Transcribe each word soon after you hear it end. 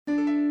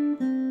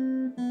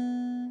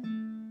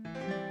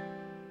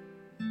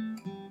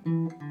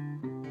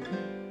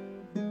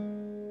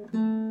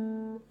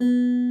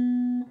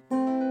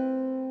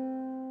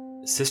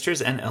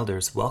Sisters and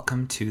elders,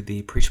 welcome to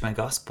the Preach My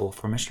Gospel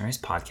for Missionaries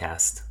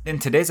podcast. In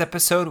today's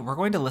episode, we're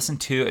going to listen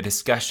to a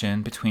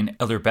discussion between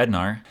Elder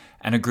Bednar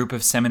and a group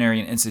of seminary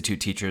and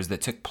institute teachers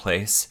that took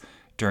place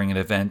during an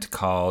event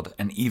called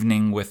An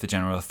Evening with the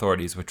General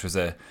Authorities, which was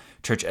a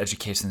church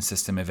education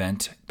system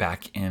event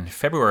back in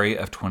February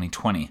of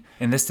 2020.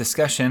 In this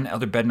discussion,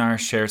 Elder Bednar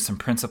shares some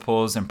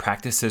principles and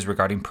practices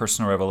regarding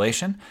personal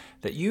revelation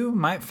that you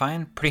might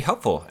find pretty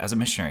helpful as a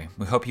missionary.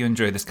 We hope you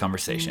enjoy this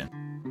conversation.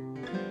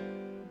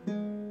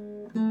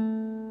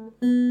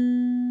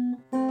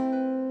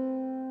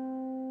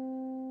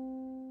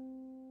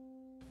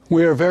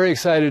 We are very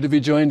excited to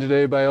be joined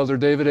today by Elder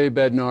David A.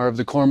 Bednar of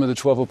the Quorum of the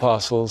 12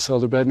 Apostles.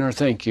 Elder Bednar,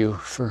 thank you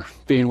for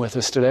being with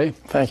us today.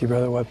 Thank you,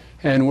 Brother Webb.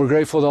 And we're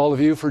grateful to all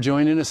of you for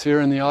joining us here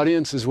in the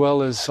audience, as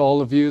well as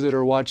all of you that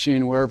are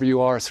watching wherever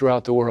you are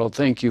throughout the world.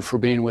 Thank you for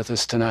being with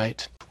us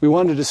tonight. We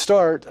wanted to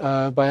start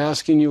by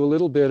asking you a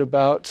little bit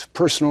about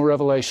personal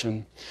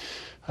revelation.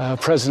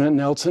 President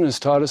Nelson has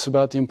taught us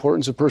about the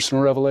importance of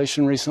personal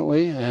revelation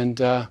recently,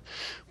 and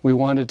we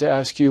wanted to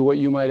ask you what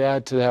you might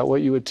add to that,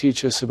 what you would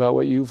teach us about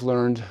what you've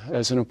learned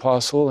as an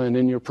apostle and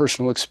in your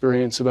personal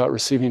experience about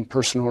receiving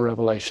personal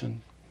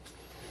revelation.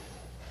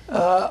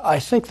 I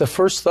think the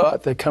first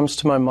thought that comes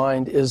to my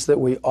mind is that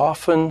we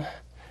often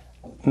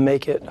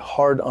make it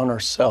hard on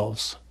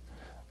ourselves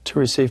to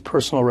receive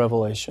personal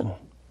revelation.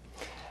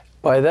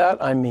 By that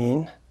I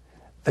mean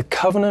the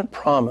covenant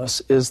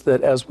promise is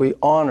that as we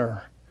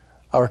honor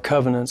our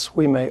covenants,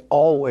 we may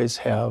always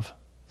have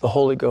the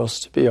Holy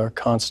Ghost to be our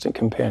constant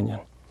companion.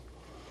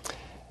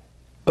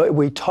 But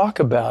we talk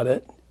about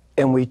it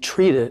and we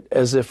treat it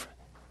as if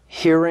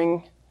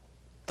hearing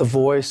the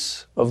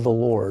voice of the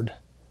Lord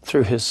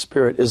through His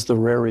Spirit is the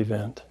rare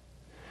event.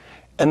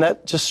 And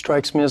that just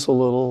strikes me as a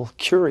little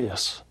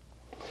curious.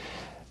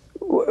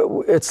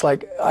 It's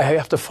like I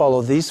have to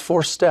follow these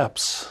 4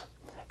 steps.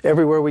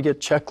 Everywhere we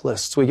get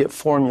checklists, we get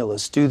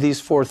formulas. Do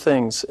these 4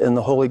 things and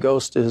the Holy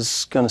Ghost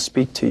is going to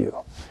speak to you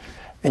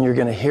and you're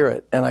going to hear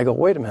it. And I go,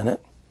 wait a minute.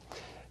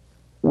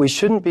 We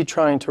shouldn't be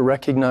trying to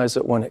recognize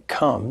it when it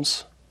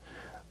comes.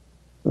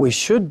 We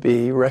should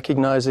be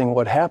recognizing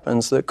what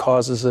happens that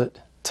causes it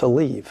to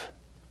leave.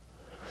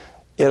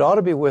 It ought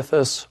to be with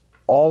us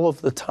all of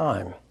the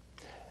time,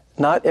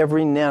 not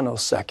every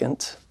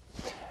nanosecond.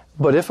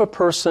 But if a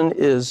person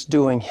is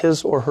doing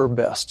his or her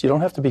best, you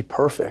don't have to be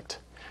perfect,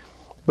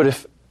 but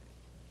if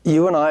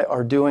you and I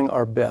are doing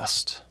our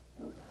best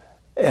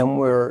and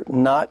we're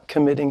not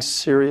committing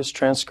serious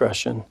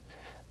transgression,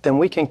 then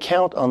we can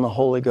count on the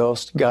Holy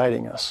Ghost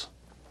guiding us.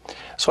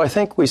 So I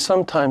think we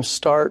sometimes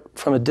start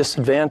from a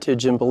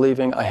disadvantage in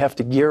believing I have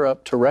to gear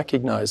up to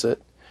recognize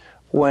it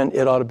when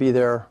it ought to be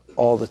there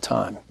all the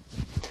time.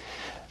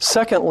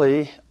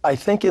 Secondly, I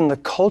think in the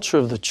culture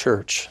of the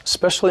church,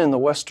 especially in the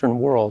Western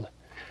world,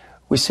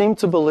 we seem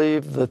to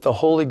believe that the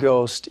Holy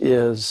Ghost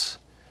is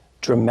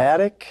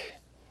dramatic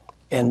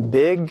and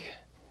big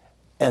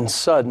and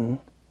sudden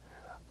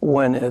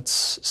when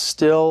it's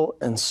still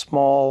and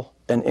small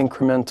and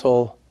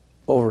incremental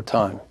over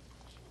time.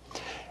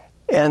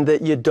 And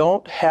that you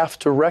don't have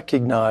to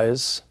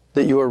recognize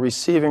that you are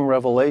receiving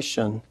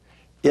revelation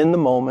in the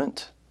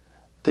moment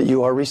that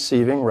you are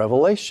receiving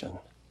revelation.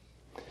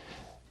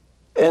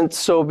 And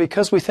so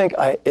because we think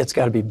it's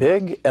got to be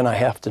big and I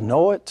have to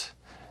know it,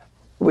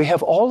 we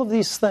have all of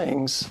these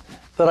things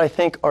that I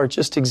think are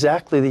just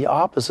exactly the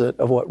opposite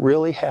of what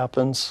really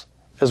happens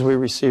as we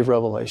receive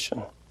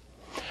revelation.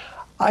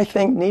 I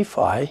think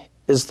Nephi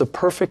is the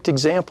perfect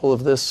example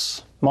of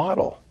this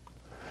model.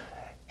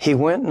 He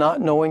went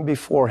not knowing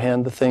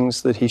beforehand the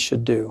things that he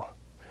should do.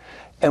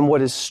 And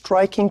what is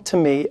striking to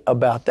me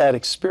about that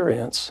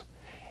experience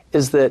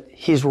is that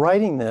he's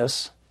writing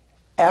this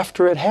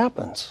after it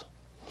happens.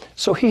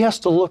 So he has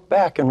to look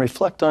back and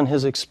reflect on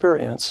his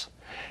experience.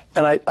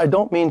 And I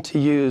don't mean to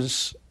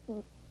use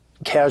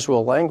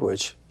casual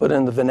language, but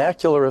in the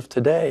vernacular of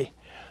today,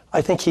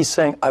 I think he's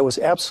saying, I was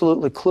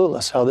absolutely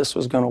clueless how this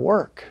was going to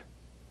work.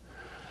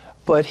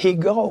 But he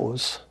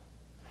goes.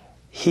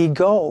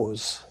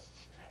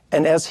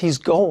 And as he's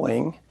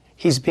going,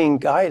 he's being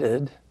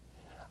guided,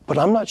 but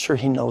I'm not sure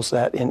he knows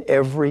that in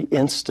every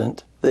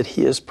instant that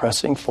he is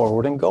pressing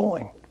forward and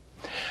going.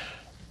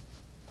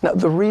 Now,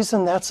 the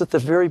reason that's at the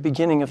very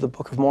beginning of the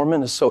Book of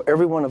Mormon is so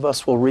every one of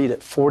us will read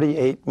it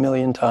 48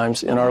 million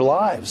times in our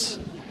lives.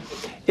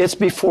 It's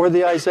before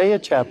the Isaiah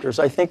chapters.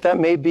 I think that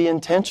may be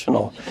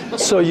intentional.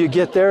 So you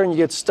get there and you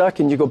get stuck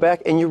and you go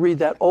back and you read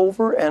that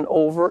over and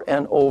over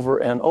and over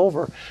and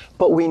over.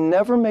 But we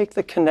never make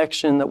the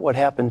connection that what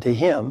happened to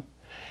him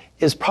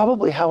is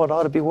probably how it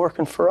ought to be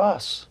working for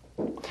us.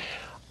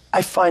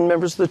 I find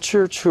members of the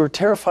church who are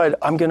terrified,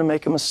 I'm going to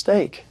make a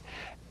mistake.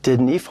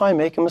 Did Nephi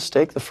make a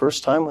mistake the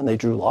first time when they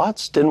drew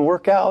lots? Didn't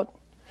work out.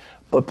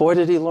 But boy,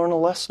 did he learn a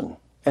lesson,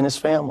 and his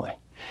family.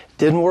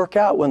 Didn't work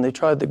out when they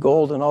tried the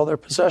gold and all their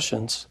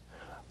possessions,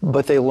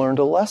 but they learned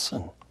a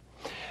lesson.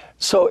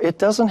 So it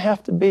doesn't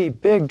have to be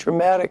big,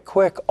 dramatic,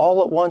 quick,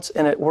 all at once,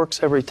 and it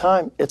works every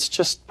time. It's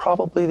just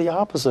probably the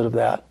opposite of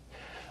that.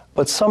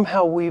 But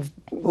somehow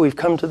we've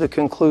come to the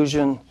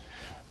conclusion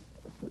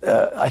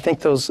I think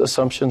those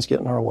assumptions get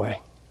in our way.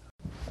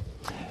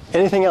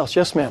 Anything else?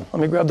 Yes, ma'am.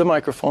 Let me grab the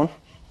microphone.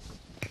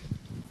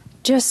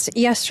 Just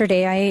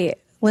yesterday, I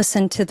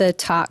listened to the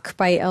talk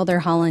by Elder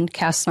Holland,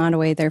 Cast Not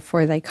Away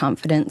Therefore Thy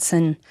Confidence,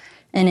 and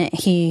in it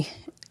he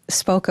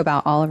spoke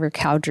about Oliver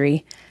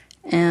Cowdery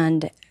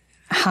and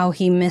how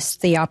he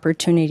missed the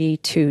opportunity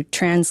to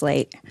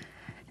translate.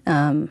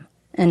 And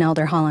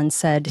Elder Holland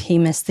said he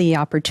missed the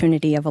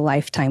opportunity of a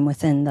lifetime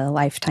within the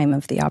lifetime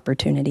of the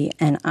opportunity.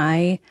 And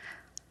I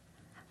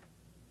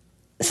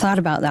thought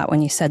about that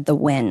when you said the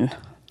when.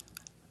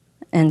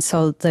 And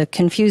so the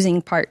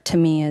confusing part to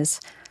me is,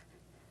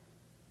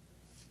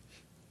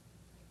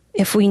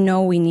 if we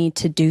know we need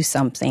to do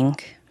something,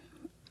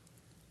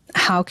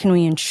 how can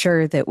we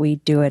ensure that we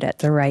do it at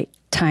the right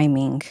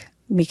timing?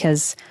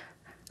 Because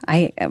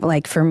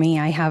for me,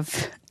 I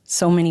have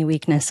so many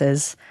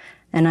weaknesses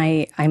and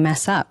I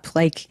mess up.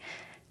 Like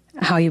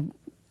how you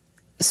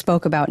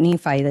spoke about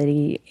Nephi, that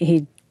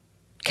he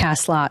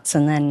cast lots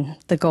and then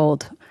the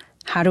gold.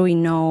 How do we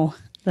know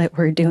that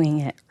we're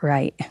doing it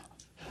right?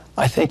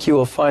 I think you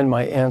will find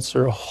my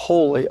answer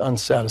wholly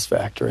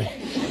unsatisfactory.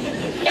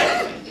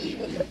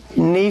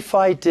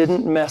 Nephi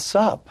didn't mess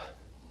up.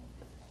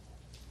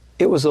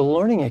 It was a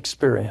learning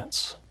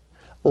experience.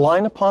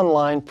 Line upon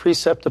line,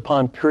 precept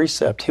upon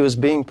precept, he was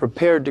being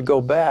prepared to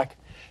go back,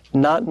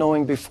 not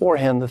knowing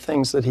beforehand the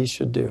things that he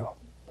should do.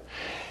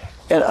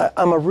 And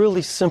I'm a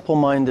really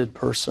simple-minded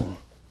person.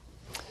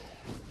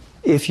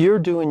 If you're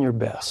doing your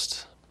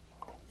best,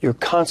 you're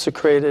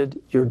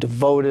consecrated, you're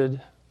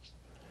devoted,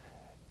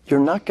 you're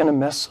not going to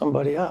mess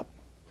somebody up.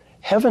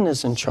 Heaven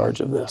is in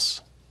charge of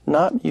this,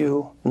 not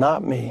you,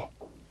 not me.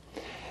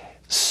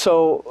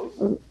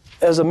 So,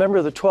 as a member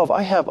of the 12,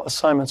 I have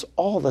assignments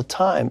all the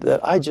time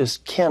that I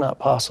just cannot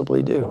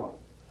possibly do.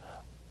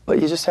 But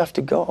you just have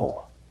to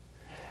go.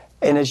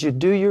 And as you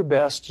do your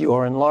best, you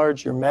are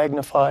enlarged, you're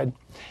magnified.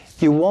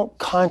 You won't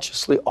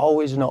consciously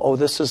always know, oh,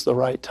 this is the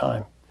right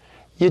time.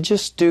 You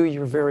just do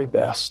your very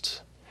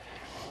best.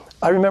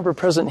 I remember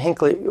President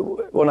Hinckley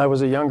when I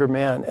was a younger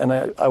man, and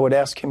I would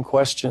ask him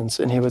questions,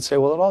 and he would say,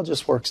 well, it all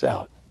just works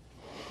out.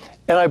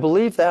 And I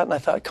believed that, and I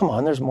thought, come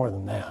on, there's more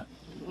than that.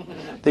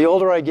 The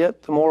older I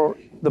get, the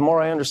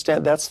more I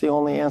understand that's the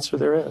only answer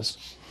there is.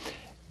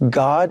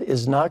 God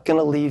is not going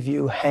to leave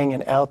you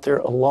hanging out there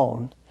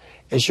alone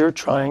as you're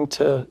trying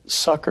to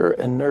succor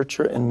and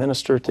nurture and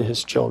minister to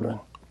his children.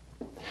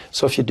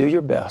 So if you do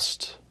your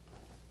best,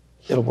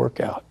 it'll work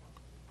out.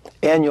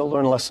 And you'll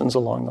learn lessons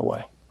along the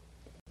way.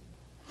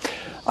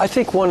 I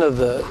think one of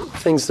the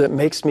things that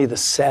makes me the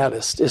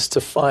saddest is to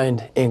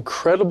find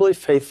incredibly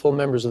faithful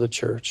members of the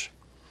church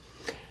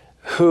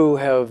who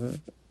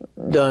have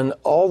done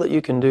all that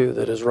you can do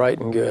that is right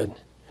and good,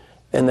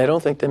 and they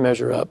don't think they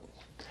measure up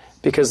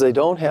because they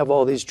don't have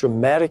all these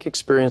dramatic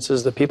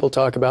experiences that people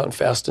talk about in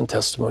fast and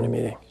testimony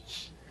meeting.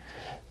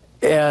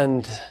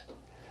 And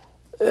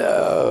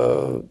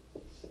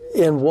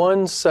in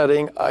one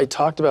setting, I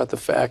talked about the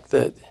fact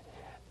that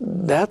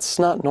that's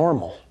not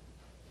normal.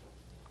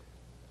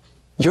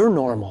 You're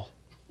normal.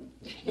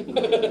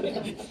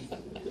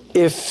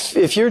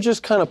 If you're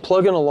just kind of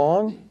plugging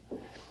along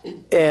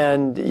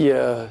and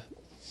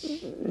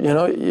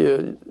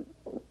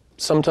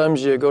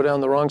sometimes you go down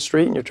the wrong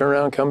street and you turn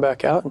around and come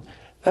back out, and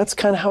that's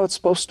kind of how it's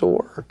supposed to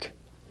work.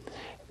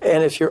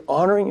 And if you're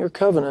honoring your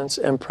covenants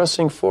and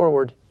pressing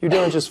forward, you're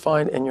doing just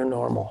fine and you're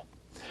normal.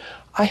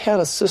 I had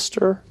a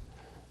sister,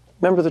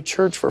 member of the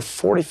church for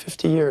 40,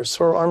 50 years,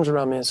 throw her arms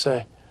around me and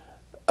say,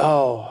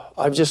 oh,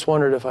 I've just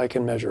wondered if I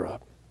can measure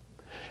up.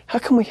 How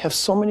can we have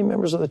so many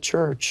members of the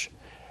church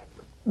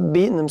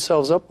beating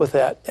themselves up with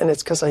that? And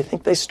it's because I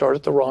think they start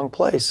at the wrong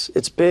place.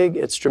 It's big,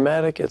 it's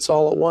dramatic, it's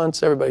all at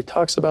once. Everybody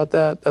talks about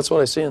that. That's what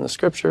I see in the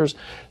scriptures.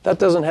 That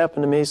doesn't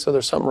happen to me, so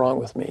there's something wrong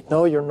with me.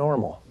 No, you're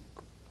normal.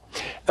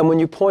 And when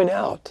you point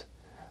out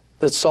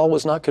that Saul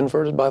was not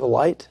converted by the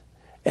light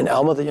and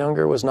Alma the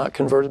Younger was not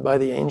converted by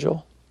the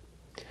angel,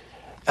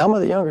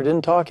 Alma the Younger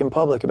didn't talk in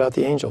public about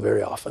the angel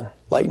very often,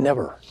 like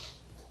never,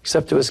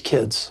 except to his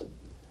kids.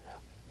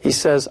 He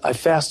says, I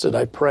fasted,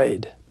 I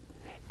prayed.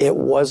 It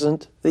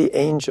wasn't the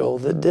angel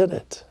that did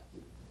it.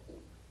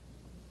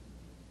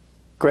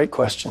 Great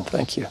question,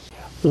 thank you.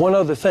 One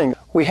other thing,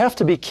 we have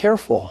to be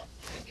careful.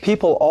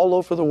 People all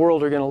over the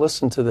world are going to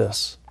listen to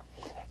this.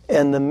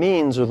 And the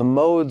means or the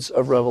modes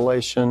of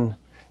revelation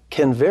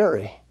can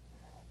vary,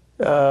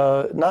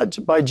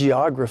 not by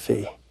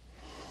geography.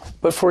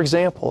 But for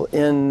example,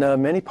 in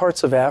many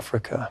parts of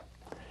Africa,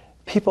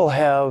 people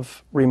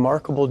have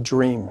remarkable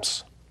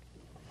dreams.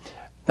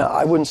 Now,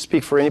 I wouldn't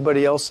speak for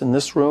anybody else in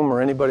this room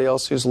or anybody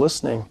else who's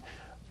listening,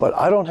 but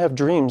I don't have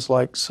dreams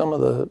like some of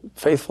the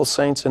faithful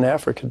saints in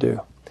Africa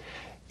do.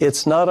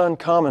 It's not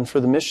uncommon for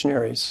the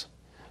missionaries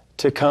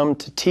to come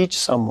to teach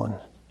someone.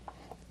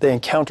 They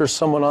encounter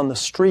someone on the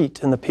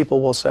street, and the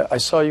people will say, I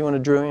saw you in a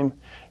dream,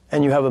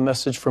 and you have a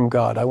message from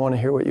God. I want to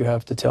hear what you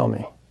have to tell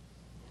me.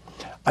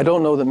 I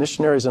don't know that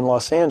missionaries in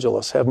Los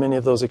Angeles have many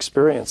of those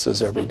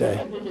experiences every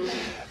day.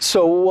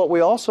 So what we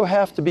also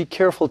have to be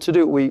careful to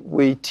do,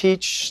 we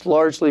teach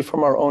largely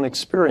from our own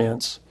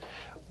experience.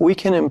 we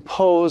can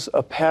impose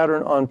a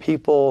pattern on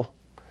people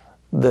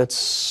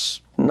that's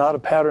not a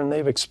pattern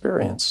they've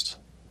experienced.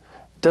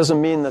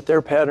 Doesn't mean that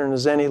their pattern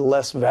is any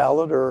less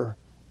valid or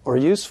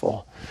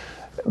useful.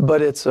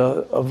 But it's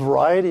a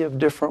variety of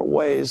different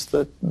ways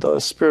that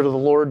the Spirit of the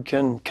Lord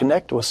can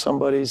connect with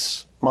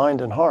somebody's mind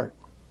and heart.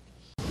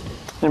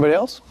 Anybody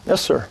else?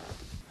 Yes, sir.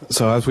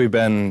 So as we've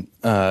been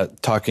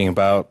talking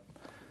about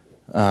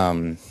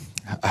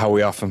how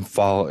we often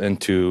fall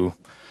into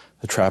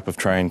the trap of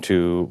trying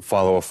to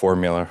follow a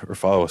formula or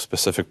follow a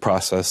specific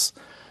process,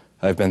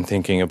 I've been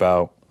thinking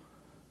about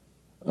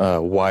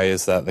why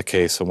is that the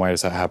case and why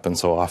does that happen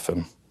so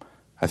often?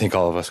 I think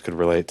all of us could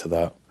relate to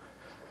that.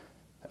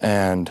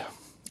 And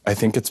I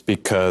think it's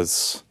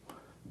because,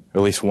 or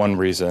at least one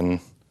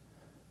reason,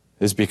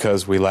 is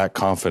because we lack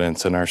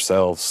confidence in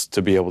ourselves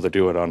to be able to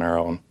do it on our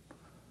own.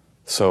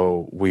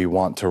 So we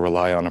want to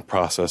rely on a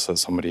process that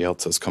somebody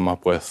else has come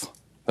up with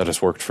that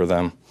has worked for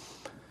them.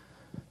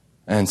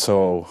 And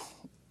so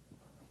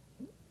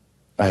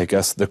I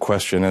guess the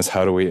question is,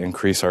 how do we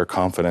increase our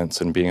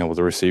confidence in being able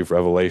to receive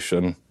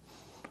revelation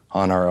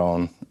on our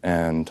own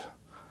and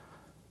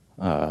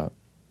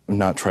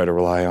not try to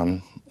rely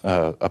on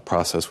a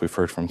process we've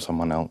heard from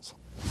someone else?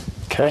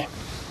 Okay.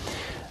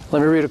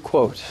 Let me read a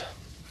quote.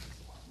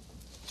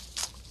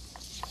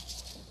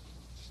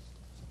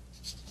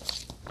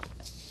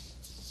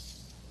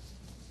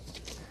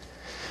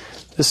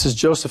 This is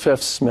Joseph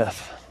F.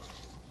 Smith.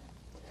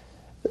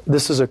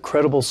 This is a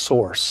credible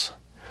source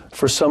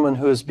for someone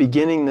who is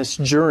beginning this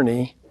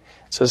journey.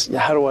 Says,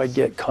 how do I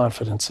get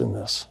confidence in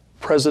this?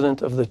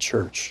 President of the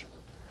church.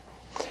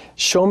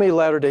 Show me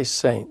Latter-day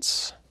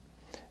Saints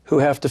who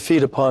have to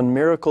feed upon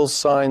miracles,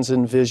 signs,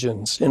 and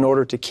visions in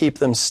order to keep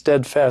them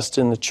steadfast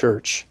in the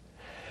church.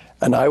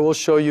 And I will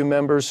show you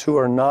members who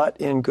are not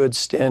in good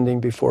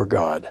standing before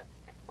God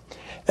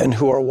and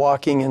who are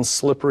walking in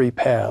slippery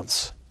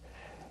paths.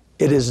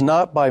 It is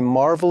not by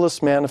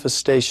marvelous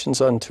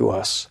manifestations unto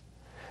us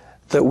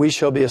that we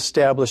shall be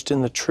established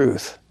in the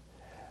truth,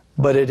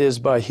 but it is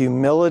by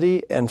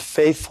humility and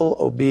faithful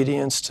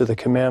obedience to the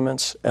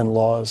commandments and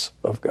laws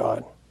of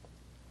God.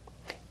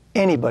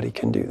 Anybody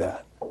can do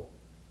that.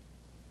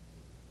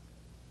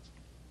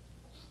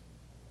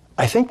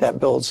 I think that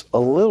builds a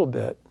little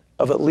bit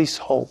of at least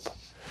hope.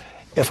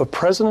 If a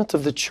president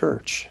of the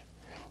church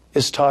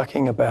is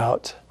talking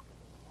about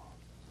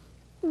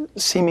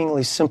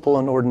seemingly simple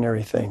and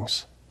ordinary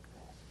things,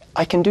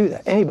 I can do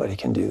that. Anybody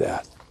can do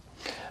that.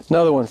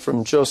 Another one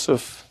from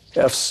Joseph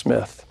F.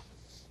 Smith.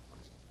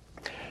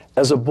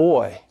 As a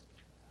boy,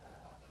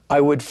 I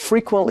would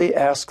frequently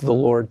ask the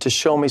Lord to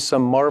show me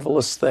some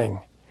marvelous thing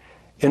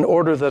in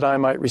order that I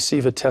might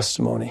receive a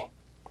testimony.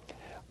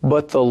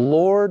 But the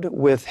Lord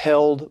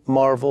withheld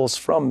marvels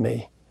from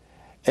me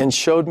and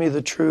showed me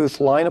the truth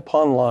line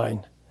upon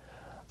line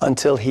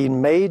until he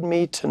made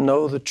me to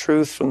know the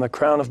truth from the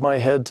crown of my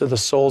head to the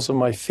soles of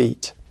my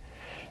feet,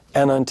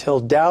 and until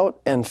doubt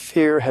and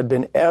fear had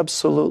been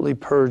absolutely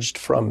purged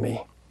from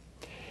me.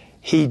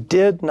 He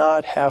did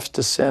not have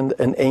to send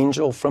an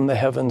angel from the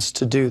heavens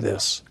to do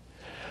this,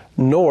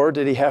 nor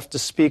did he have to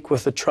speak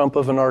with the trump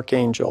of an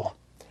archangel.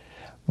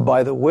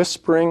 By the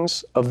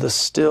whisperings of the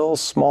still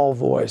small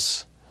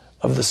voice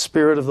of the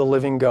Spirit of the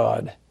living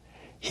God,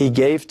 he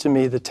gave to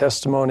me the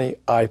testimony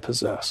I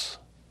possess.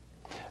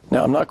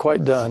 Now, I'm not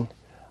quite done.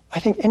 I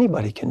think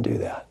anybody can do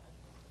that.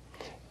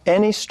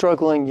 Any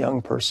struggling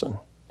young person,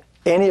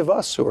 any of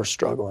us who are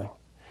struggling,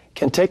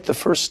 can take the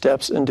first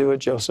steps and do what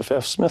Joseph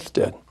F. Smith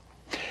did.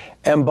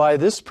 And by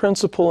this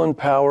principle and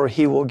power,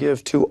 he will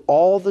give to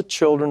all the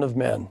children of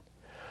men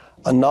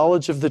a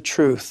knowledge of the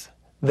truth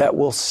that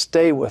will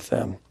stay with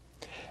them,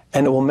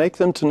 and it will make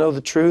them to know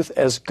the truth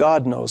as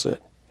God knows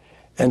it,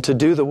 and to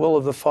do the will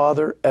of the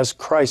Father as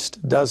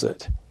Christ does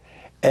it.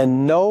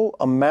 And no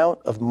amount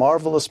of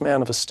marvelous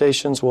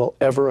manifestations will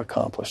ever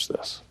accomplish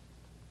this.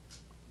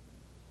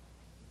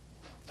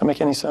 Does that make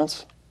any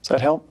sense? Does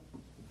that help?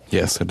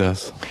 Yes, it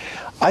does.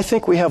 I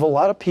think we have a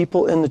lot of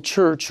people in the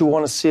church who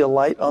want to see a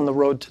light on the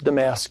road to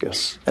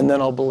Damascus, and then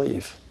I'll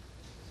believe.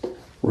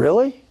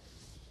 Really?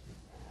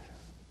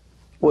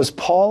 Was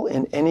Saul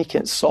in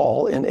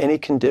any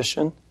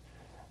condition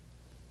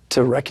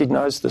to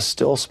recognize the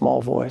still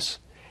small voice?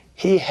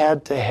 He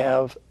had to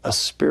have a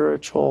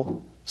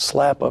spiritual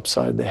slap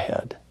upside the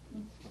head.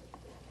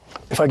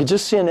 If I could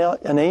just see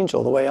an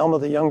angel the way Alma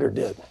the Younger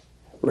did.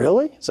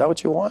 Really? Is that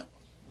what you want?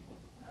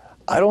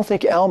 I don't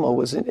think Alma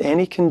was in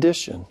any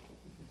condition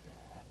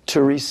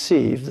to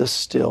receive the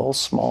still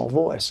small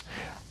voice.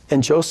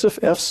 And Joseph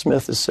F.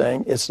 Smith is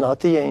saying it's not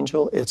the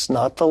angel, it's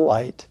not the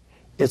light,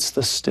 it's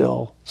the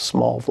still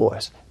small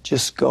voice.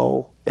 Just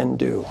go and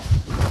do.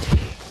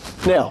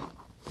 Now,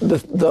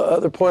 the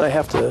other point I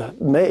have to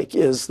make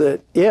is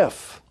that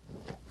if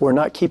we're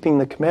not keeping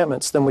the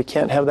commandments, then we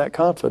can't have that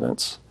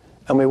confidence,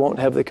 and we won't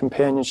have the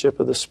companionship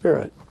of the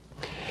Spirit.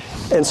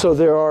 And so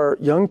there are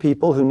young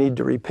people who need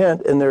to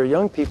repent, and there are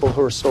young people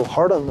who are so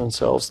hard on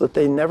themselves that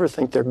they never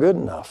think they're good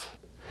enough.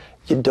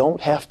 You don't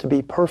have to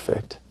be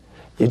perfect.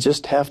 You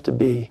just have to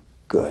be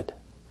good,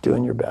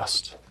 doing your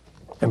best.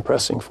 and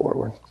pressing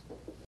forward.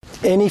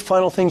 Any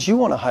final things you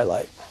want to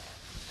highlight?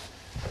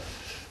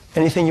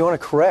 Anything you want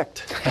to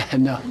correct?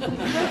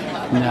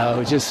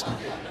 No, just,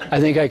 I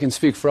think I can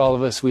speak for all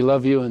of us. We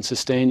love you and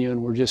sustain you,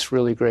 and we're just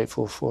really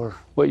grateful for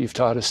what you've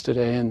taught us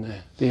today and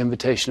the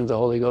invitation of the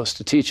Holy Ghost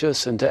to teach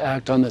us and to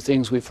act on the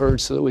things we've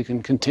heard so that we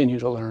can continue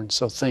to learn.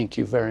 So thank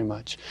you very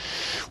much.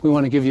 We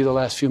want to give you the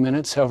last few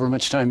minutes, however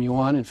much time you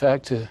want, in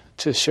fact,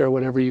 to share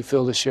whatever you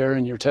feel to share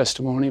in your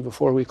testimony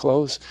before we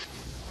close.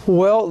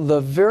 Well, the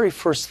very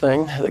first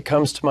thing that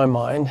comes to my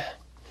mind,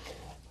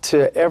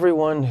 to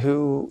everyone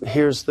who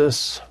hears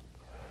this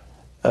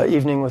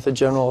evening with a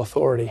general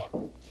authority,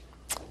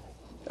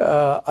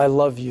 I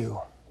love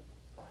you.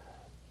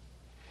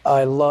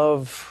 I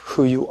love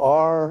who you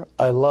are.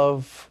 I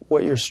love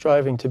what you're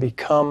striving to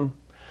become.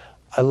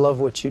 I love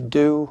what you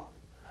do.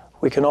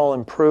 We can all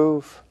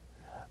improve,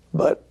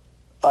 but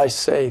I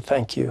say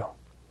thank you.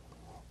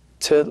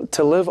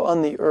 To live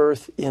on the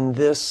earth in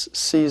this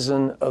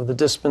season of the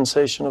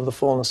dispensation of the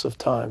fullness of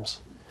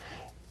times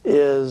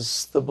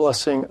is the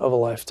blessing of a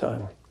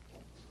lifetime.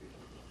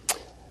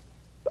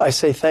 I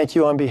say thank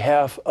you on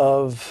behalf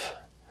of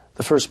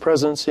the First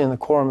Presidency and the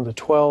Quorum of the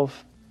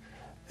 12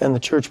 and the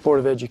Church Board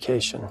of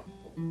Education.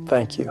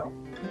 Thank you.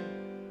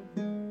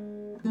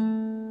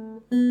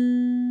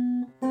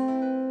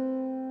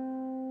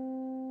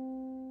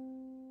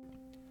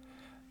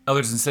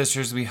 Elders and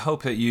sisters, we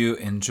hope that you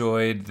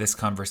enjoyed this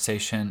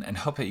conversation and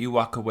hope that you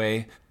walk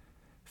away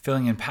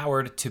feeling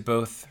empowered to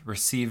both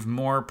receive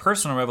more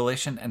personal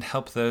revelation and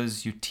help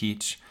those you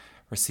teach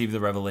receive the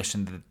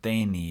revelation that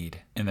they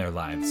need in their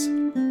lives.